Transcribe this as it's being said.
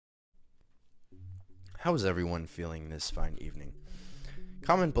How's everyone feeling this fine evening?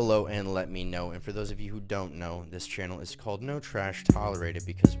 Comment below and let me know. And for those of you who don't know, this channel is called No Trash Tolerated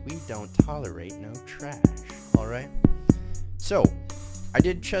because we don't tolerate no trash. Alright? So, I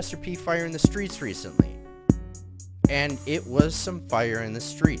did Chester P. Fire in the Streets recently. And it was some fire in the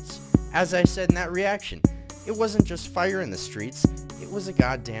streets. As I said in that reaction, it wasn't just fire in the streets, it was a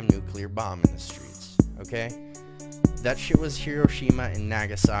goddamn nuclear bomb in the streets. Okay? That shit was Hiroshima and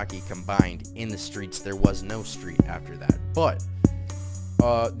Nagasaki combined in the streets. There was no street after that. But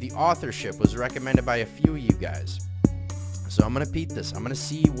the authorship was recommended by a few of you guys. So I'm going to peep this. I'm going to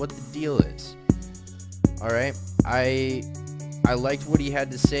see what the deal is. Alright? I liked what he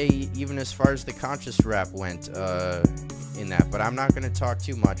had to say, even as far as the conscious rap went in that. But I'm not going to talk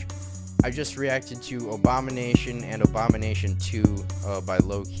too much. I just reacted to Abomination and Abomination 2 by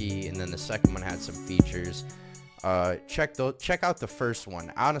Low Key. And then the second one had some features. Check out the first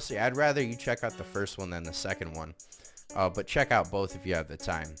one. Honestly, I'd rather you check out the first one than the second one. But check out both if you have the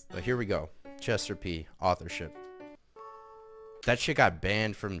time. But here we go. Chester P. Authorship. That shit got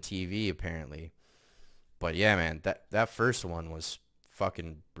banned from TV apparently. But yeah, man, that first one was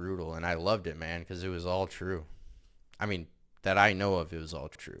fucking brutal, and I loved it, man, because it was all true. I mean, that I know of, it was all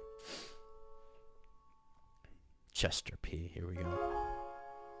true. Chester P. Here we go.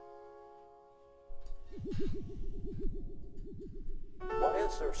 Why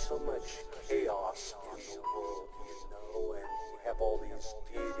is there so much chaos in the world, you know, and you have all these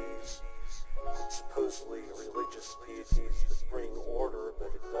deities, supposedly religious deities that bring order,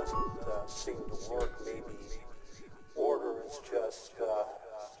 but it doesn't seem to work. Maybe order is just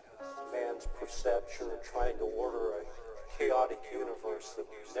man's perception of trying to order a chaotic universe that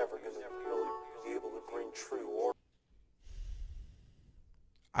we're never going to really be able to bring true order.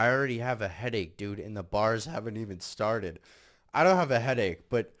 I already have a headache, dude, and the bars haven't even started. I don't have a headache,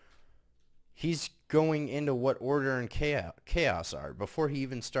 but he's going into what order and chaos are before he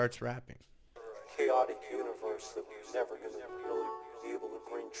even starts rapping. Chaotic universe that we're never going to really be able to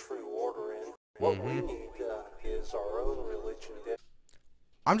bring true order in. What we need is our own religion.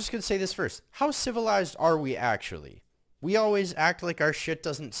 I'm just going to say this first. How civilized are we actually? We always act like our shit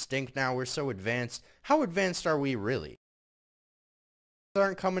doesn't stink now. We're so advanced. How advanced are we really?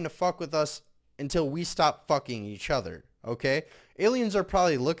 Aren't coming to fuck with us until we stop fucking each other. Okay? Aliens are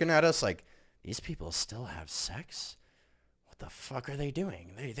probably looking at us like, these people still have sex? What the fuck are they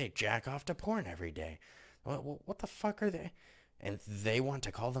doing? They jack off to porn every day. What the fuck are they? And they want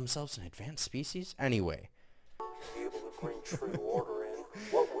to call themselves an advanced species? Anyway. Be able to bring true order in.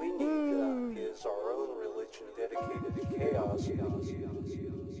 What we need is our own religion dedicated to chaos.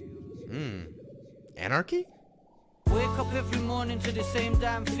 Anarchy? Wake up every morning to the same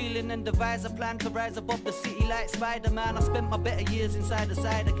damn feeling and devise a plan to rise above the city like Spider-Man. I spent my better years inside the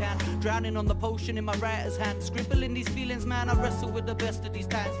cider can, drowning on the potion in my writer's hand. Scribbling these feelings, man, I wrestle with the best of these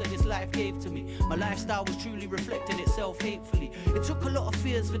times that this life gave to me. My lifestyle was truly reflecting itself hatefully. It took a lot of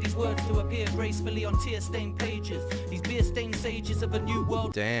fears for these words to appear gracefully on tear-stained pages. These beer-stained sages of a new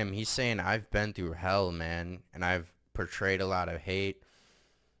world. Damn, he's saying I've been through hell, man, and I've portrayed a lot of hate.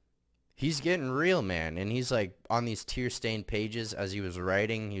 He's getting real, man, and he's like on these tear-stained pages as he was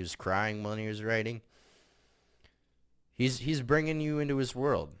writing. He was crying when he was writing. He's bringing you into his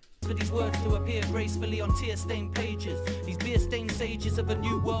world. For these words to appear gracefully on tear-stained pages. These beer-stained sages of a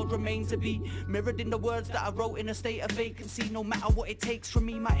new world remain to be mirrored in the words that I wrote in a state of vacancy. No matter what it takes from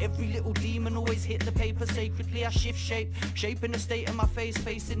me, my every little demon always hit the paper sacredly. I shift shape, shaping the state of my face,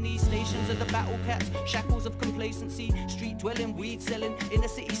 facing these stations of the battle cats, shackles of complacency, street dwelling, weed selling, inner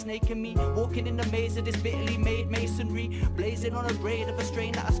city snaking me, walking in the maze of this bitterly made masonry, blazing on a grade of a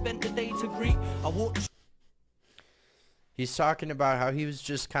strain that I spent the day to greet. I walked. He's talking about how he was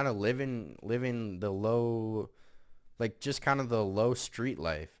just kind of living the low, like just kind of the low street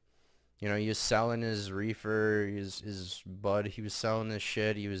life. You know, he was selling his reefer, his bud, he was selling this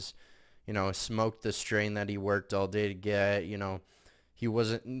shit. He was, you know, smoked the strain that he worked all day to get, you know. He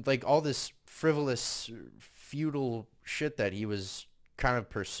wasn't, like, all this frivolous, futile shit that he was kind of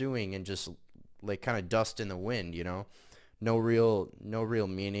pursuing and just, like, kind of dust in the wind, you know. No real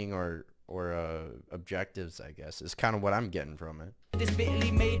meaning or objectives, I guess, is kind of what I'm getting from it. This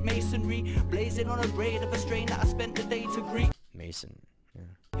bitterly made masonry, blazing on a grade of a strain that I spent the day to greet. Mason,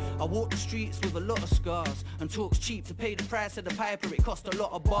 yeah. I walk the streets with a lot of scars, and talk's cheap to pay the price of the piper. It cost a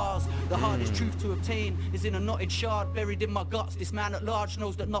lot of bars. The hardest truth to obtain is in a knotted shard buried in my guts. This man at large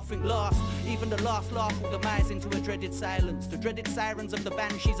knows that nothing lasts. Even the last laugh will demise into a dreaded silence. The dreaded sirens of the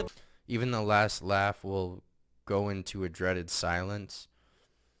banshees of... Even the last laugh will go into a dreaded silence.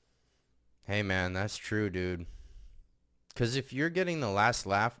 Hey man, that's true, dude. Because if you're getting the last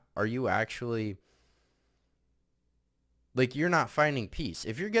laugh, are you actually Like, you're not finding peace.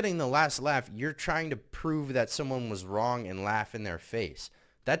 If you're getting the last laugh, you're trying to prove that someone was wrong and laugh in their face.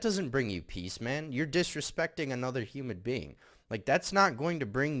 That doesn't bring you peace, man. You're disrespecting another human being. Like, that's not going to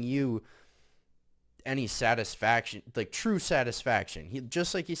bring you any satisfaction, like true satisfaction.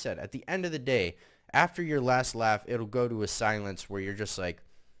 Just like he said, at the end of the day, after your last laugh, it'll go to a silence where you're just like,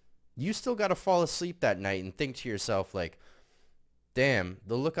 you still got to fall asleep that night and think to yourself, like, damn,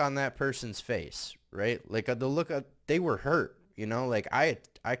 the look on that person's face, right? Like, the look, they were hurt, you know? Like, I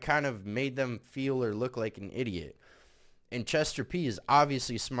kind of made them feel or look like an idiot. And Chester P is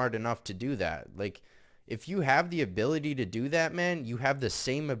obviously smart enough to do that. Like, if you have the ability to do that, man, you have the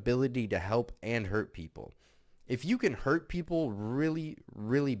same ability to help and hurt people. If you can hurt people really,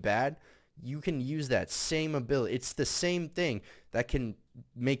 really bad, you can use that same ability. It's the same thing that can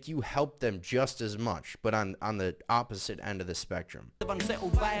make you help them just as much, but on the opposite end of the spectrum.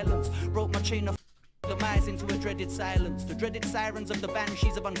 Unsettled violence broke my chain of demise into a dreaded silence. The dreaded sirens of the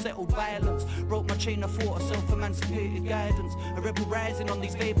banshees of unsettled violence broke my chain of thought, a self-emancipated guidance. A rebel rising on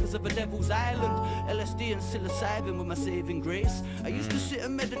these vapors of a devil's island. LSD and psilocybin with my saving grace. I used to sit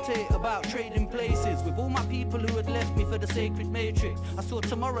and meditate about trading places with all my people who had left me for the sacred matrix. I saw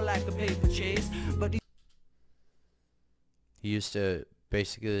tomorrow like a paper chase, but he used to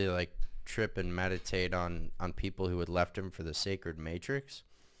basically like trip and meditate on people who had left him for the sacred matrix.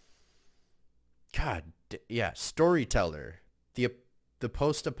 God, yeah, storyteller. The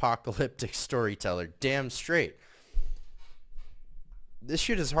post-apocalyptic storyteller. Damn straight. This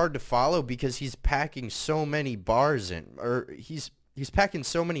shit is hard to follow because he's packing so many bars in, or he's packing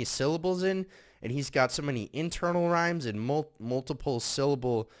so many syllables in, and he's got so many internal rhymes and multiple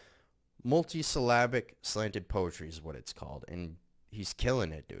syllable, multi-syllabic slanted poetry is what it's called, and he's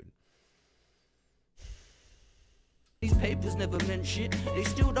killing it, dude. These papers never meant shit, they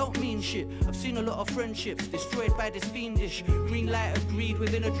still don't mean shit. I've seen a lot of friendships destroyed by this fiendish green light of greed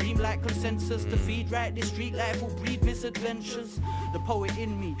within a dreamlike consensus. To feed right, this street life will breed misadventures. The poet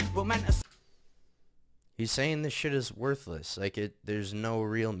in me, romantic. He's saying this shit is worthless. Like, there's no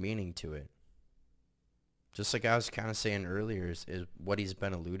real meaning to it. Just like I was kind of saying earlier, is what he's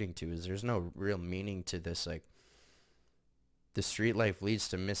been alluding to, is there's no real meaning to this. Like, the street life leads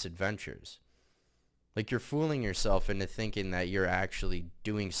to misadventures. Like, you're fooling yourself into thinking that you're actually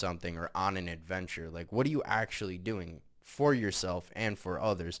doing something or on an adventure. Like, what are you actually doing for yourself and for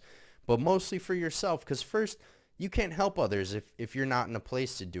others? But mostly for yourself, because first, you can't help others if you're not in a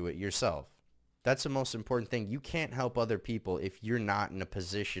place to do it yourself. That's the most important thing. You can't help other people if you're not in a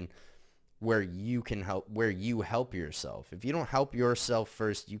position where you can help, where you help yourself. If you don't help yourself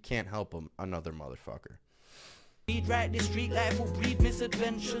first, you can't help another motherfucker. Right, this street life will breed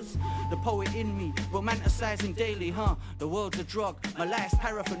misadventures. The poet in me, romanticizing daily, huh? The world's a drug, my life's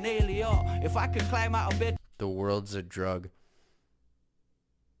paraphernalia. If I could climb out of bed. The world's a drug.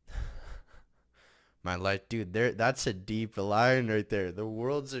 My life, dude, that's a deep line right there. The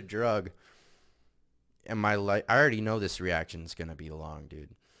world's a drug. And my life, I already know this reaction's gonna be long,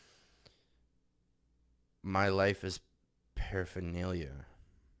 dude. My life is paraphernalia.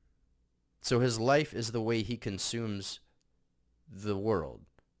 So his life is the way he consumes the world,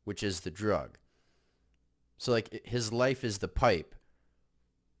 which is the drug. So, like, his life is the pipe.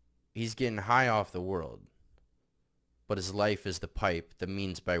 He's getting high off the world. But his life is the pipe, the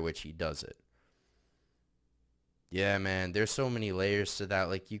means by which he does it. Yeah, man, there's so many layers to that.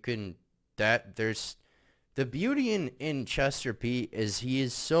 Like, you can, there's, the beauty in Chester P is he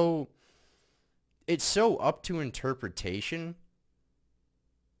is so, it's so up to interpretation.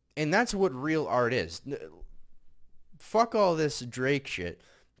 And that's what real art is. Fuck all this Drake shit.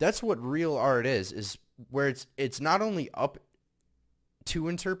 That's what real art is where it's not only up to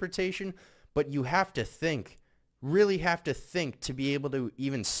interpretation, but you have to think, really have to think to be able to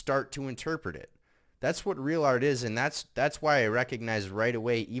even start to interpret it. That's what real art is, and that's why I recognized right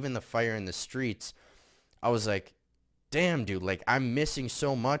away, even the Fire in the Streets, I was like, damn, dude, like, I'm missing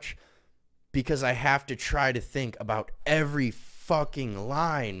so much because I have to try to think about every fucking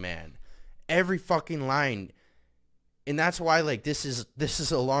line, man. Every fucking line. And that's why, like, this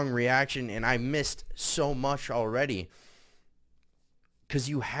is a long reaction, and I missed so much already. Because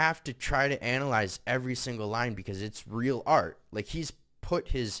you have to try to analyze every single line because it's real art. Like, he's put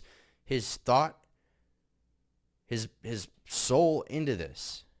his thought, his soul into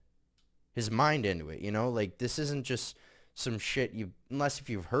this. His mind into it, you know? Like, this isn't just some shit you, unless if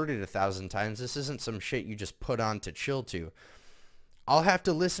you've heard it 1,000 times, this isn't some shit you just put on to chill to. I'll have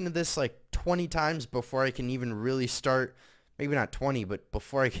to listen to this like 20 times before I can even really start, maybe not 20, but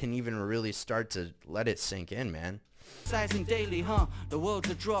before I can even really start to let it sink in, man. Sizing daily, huh? The world's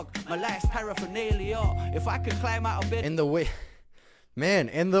a drug. My life's paraphernalia. If I could climb out of bed. And the way, man,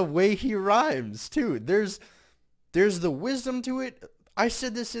 and the way he rhymes too. There's the wisdom to it. I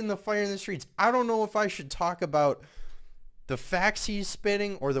said this in the Fire in the Streets. I don't know if I should talk about the facts he's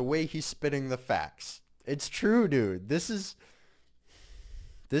spitting or the way he's spitting the facts. It's true, dude. This is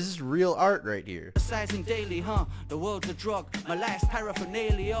real art right here. Sizing daily, huh? The world's a drug. My life's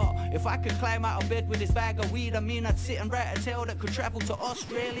paraphernalia. If I could climb out of bed with this bag of weed, I mean I'd sit and write a tale that could travel to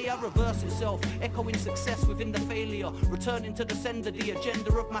Australia. Reverse itself, echoing success within the failure. Returning to the sender, the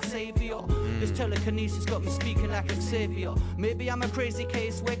agenda of my savior. This telekinesis got me speaking like Xavier. Maybe I'm a crazy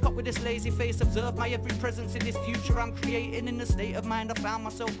case. Wake up with this lazy face. Observe my every presence in this future I'm creating. In the state of mind I found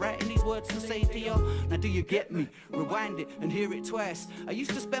myself writing these words to say to you. Now do you get me? Rewind it and hear it twice. I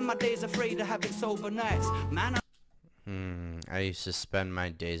used to spend my days afraid of having sober nights. Man, I used to spend my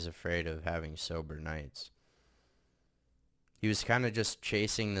days afraid of having sober nights. He was kind of just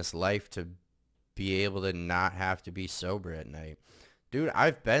chasing this life to be able to not have to be sober at night. Dude,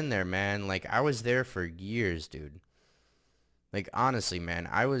 I've been there, man. Like, I was there for years, dude. Like, honestly, man,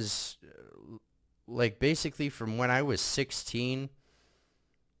 I was, like, basically from when I was 16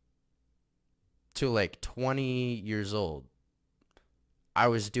 to, like, 20 years old. I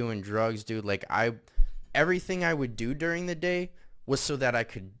was doing drugs, dude. Like, everything I would do during the day was so that I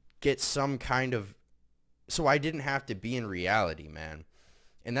could get some kind of, so I didn't have to be in reality, man.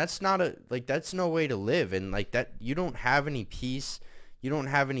 And that's not that's no way to live. And like that, you don't have any peace. You don't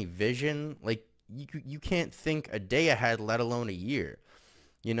have any vision. Like you can't think a day ahead, let alone a year.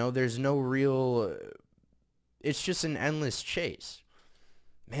 You know, there's no real, it's just an endless chase.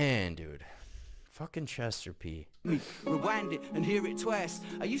 Man, dude. Fucking Chester P. Rewind it and hear it twice.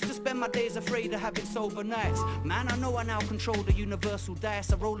 I used to spend my days afraid of having sober nights. Man, I know I now control the universal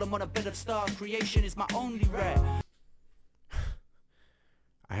dice. I roll them on a bed of stars. Creation is my only right.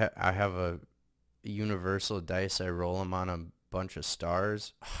 I have a universal dice. I roll them on a bunch of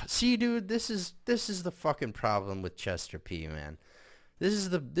stars. See, dude, this is the fucking problem with Chester P, man. This is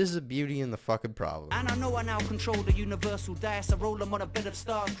the beauty and the fucking problem. And I know I now control the universal dice. I roll them on a bed of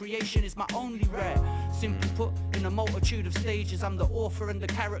stars. Creation is my only right. Simply put, in a multitude of stages, I'm the author and the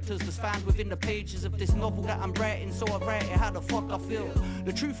characters that's found within the pages of this novel that I'm writing. So I write it how the fuck I feel.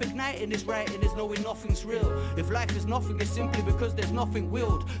 The truth igniting this writing is knowing nothing's real. If life is nothing, it's simply because there's nothing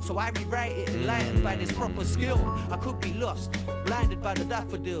willed. So I rewrite it enlightened by this proper skill. I could be lost, blinded by the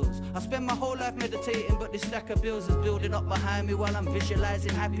daffodils. I spend my whole life meditating, but this stack of bills is building up behind me while I'm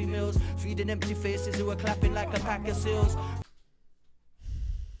visualizing happy meals, feeding empty faces who are clapping like a pack of seals.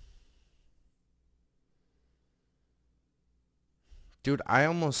 Dude,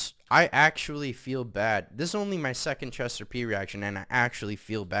 I actually feel bad. This is only my second Chester P reaction, and I actually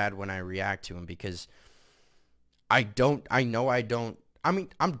feel bad when I react to him because I mean,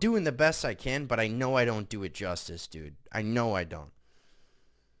 I'm doing the best I can, but I know I don't do it justice, dude. I know I don't.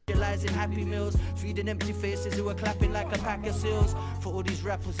 Visualizing happy meals, feeding empty faces who are clapping like a pack of seals. For all these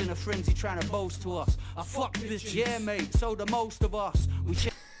rappers in a frenzy trying to boast to us. I fuck this, yeah mate, so the most of us. We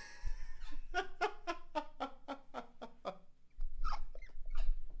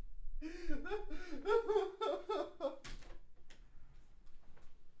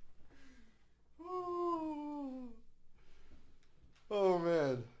Oh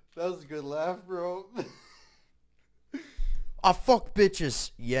man, that was a good laugh, bro. I fuck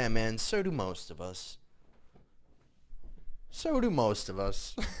bitches. Yeah, man, so do most of us. So do most of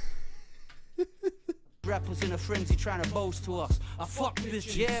us. rappers in a frenzy trying to boast to us. I fuck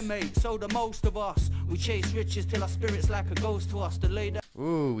this, yeah mate, so do most of us. We chase riches till our spirit's like a ghost to us.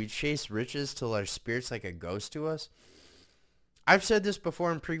 Ooh, we chase riches till our spirit's like a ghost to us? I've said this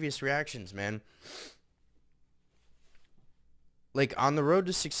before in previous reactions, man. Like, on the road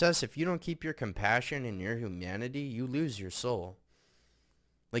to success, if you don't keep your compassion and your humanity, you lose your soul.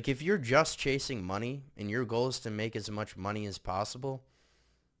 Like, if you're just chasing money and your goal is to make as much money as possible,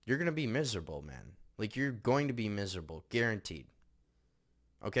 you're going to be miserable, man. Like, you're going to be miserable, guaranteed.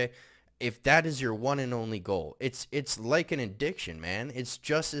 Okay? If that is your one and only goal, it's like an addiction, man. It's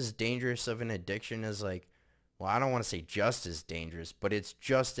just as dangerous of an addiction as, like, well, I don't want to say just as dangerous, but it's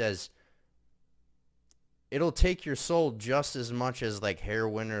just as, it'll take your soul just as much as like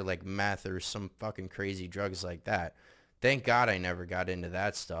heroin or like meth or some fucking crazy drugs like that. Thank God I never got into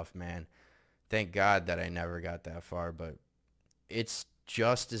that stuff, man. Thank God that I never got that far, but it's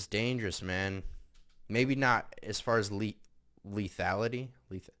just as dangerous, man. Maybe not as far as lethality.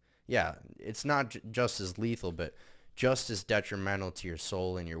 Yeah, it's not just as lethal, but just as detrimental to your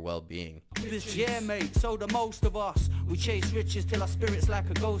soul and your well-being. Yeah, mate, so the most of us, we chase riches till our spirit's like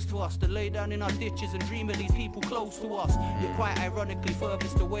a ghost to us, to lay down in our ditches and dream of these people close to us, yet quite ironically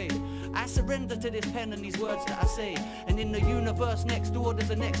furthest away. I surrender to this pen and these words that I say, and in the universe next door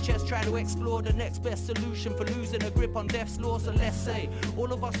there's a next chest trying to explore the next best solution for losing a grip on death's law. So let's say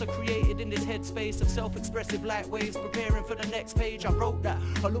all of us are created in this headspace of self-expressive light waves, preparing for the next page. I wrote that,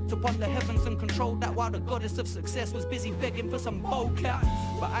 I looked upon the heavens and controlled that, while the goddess of success was busy begging for some vocab.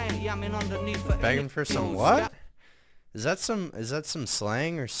 But I ain't yamming underneath for Begging for some what? Is that some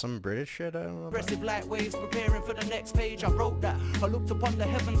slang or some British shit? I don't know. Expressive light waves, preparing for the next page. I wrote that, I looked upon the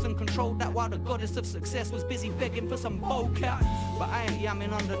heavens and controlled that, while the goddess of success was busy begging for some vocab. But I ain't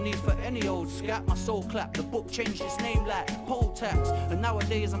yamming underneath for any old scat. My soul clapped, the book changed its name like poll tax, and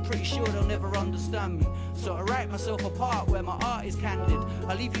nowadays I'm pretty sure they'll never understand me. So I write myself apart where my art is candid.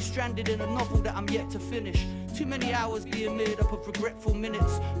 I leave you stranded in a novel that I'm yet to finish. Too many hours being made up of regretful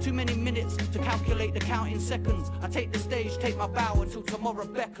minutes, too many minutes to calculate the count in seconds. I take the stage, take my bow until tomorrow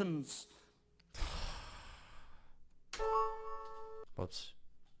beckons. Whoops,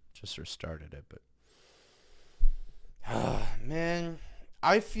 just restarted it, but man,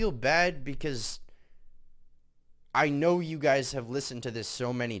 I feel bad because I know you guys have listened to this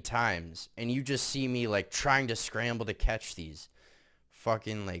so many times, and you just see me like trying to scramble to catch these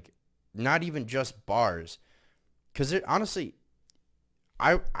fucking, like, not even just bars, because it honestly,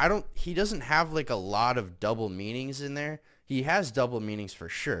 he doesn't have like a lot of double meanings in there. He has double meanings for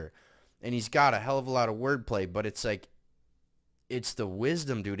sure, and he's got a hell of a lot of wordplay, but it's like, it's the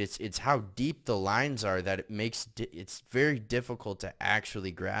wisdom, dude. It's how deep the lines are that it makes it's very difficult to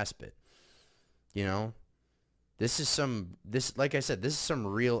actually grasp it. You know, like I said, this is some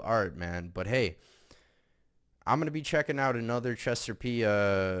real art, man. But hey, I'm gonna be checking out another Chester P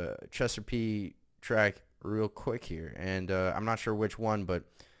track real quick here, and I'm not sure which one, but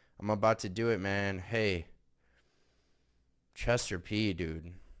I'm about to do it, man. Hey, Chester P,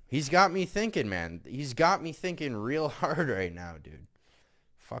 dude. He's got me thinking, man. He's got me thinking real hard right now, dude.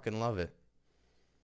 Fucking love it.